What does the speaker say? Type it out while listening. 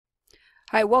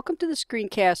Hi, welcome to the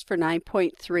screencast for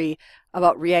 9.3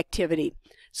 about reactivity.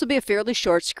 This will be a fairly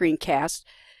short screencast,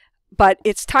 but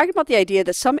it's talking about the idea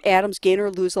that some atoms gain or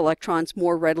lose electrons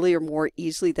more readily or more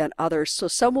easily than others. So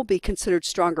some will be considered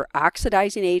stronger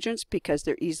oxidizing agents because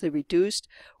they're easily reduced,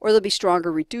 or they'll be stronger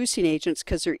reducing agents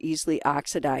because they're easily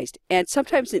oxidized. And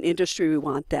sometimes in industry we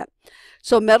want that.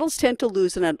 So metals tend to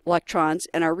lose electrons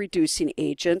and are reducing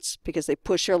agents because they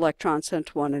push their electrons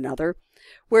into one another,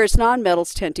 whereas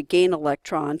nonmetals tend to gain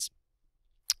electrons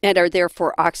and are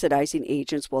therefore oxidizing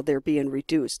agents while they're being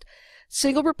reduced.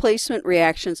 Single replacement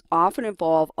reactions often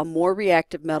involve a more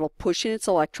reactive metal pushing its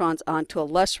electrons onto a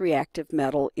less reactive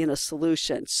metal in a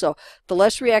solution. So the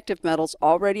less reactive metal's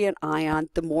already an ion,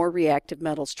 the more reactive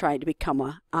metal's trying to become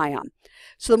an ion.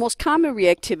 So the most common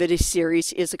reactivity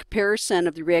series is a comparison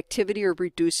of the reactivity or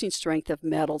reducing strength of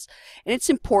metals. And it's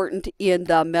important in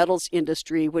the metals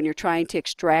industry when you're trying to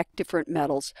extract different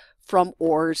metals from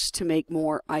ores to make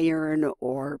more iron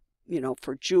or,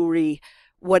 for jewelry,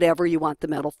 whatever you want the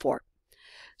metal for.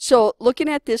 So looking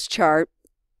at this chart,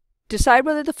 decide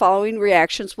whether the following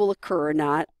reactions will occur or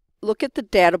not. Look at the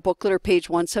data booklet or page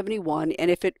 171, and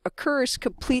if it occurs,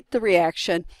 complete the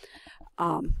reaction.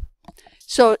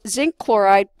 So zinc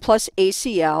chloride plus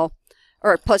ACl,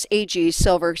 or plus Ag,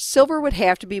 silver. Silver would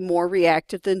have to be more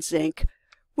reactive than zinc,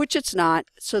 which it's not,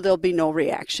 so there'll be no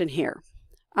reaction here.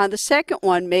 On the second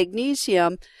one,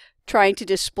 magnesium, trying to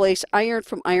displace iron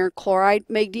from iron chloride,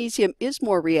 magnesium is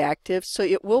more reactive, so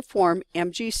it will form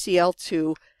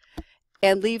MgCl2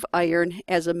 and leave iron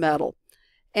as a metal.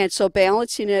 And so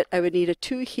balancing it, I would need a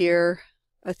 2 here,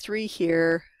 a 3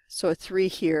 here, so a 3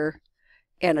 here,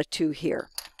 and a 2 here.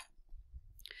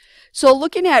 So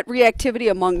looking at reactivity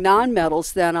among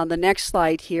nonmetals then on the next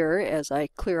slide here, as I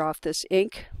clear off this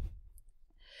ink.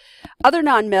 Other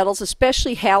nonmetals,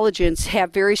 especially halogens,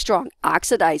 have very strong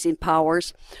oxidizing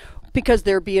powers because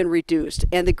they're being reduced.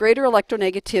 And the greater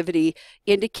electronegativity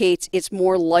indicates it's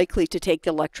more likely to take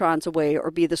the electrons away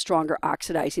or be the stronger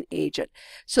oxidizing agent.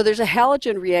 So there's a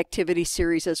halogen reactivity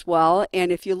series as well.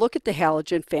 And if you look at the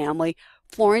halogen family,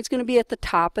 fluorine's going to be at the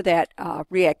top of that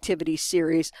reactivity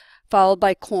series, followed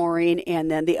by chlorine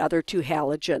and then the other two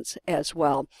halogens as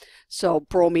well. So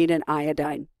bromine and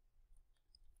iodine.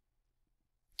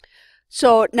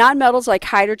 So nonmetals like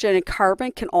hydrogen and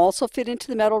carbon can also fit into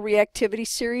the metal reactivity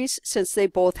series since they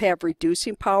both have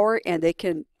reducing power and they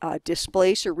can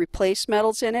displace or replace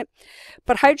metals in it.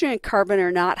 But hydrogen and carbon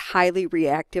are not highly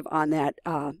reactive on that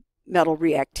metal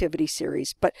reactivity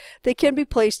series, but they can be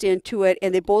placed into it,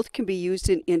 and they both can be used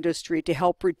in industry to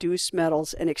help reduce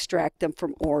metals and extract them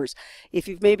from ores. If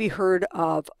you've maybe heard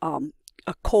of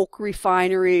a coke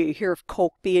refinery, you hear of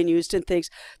coke being used in things,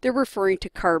 they're referring to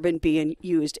carbon being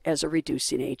used as a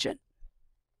reducing agent.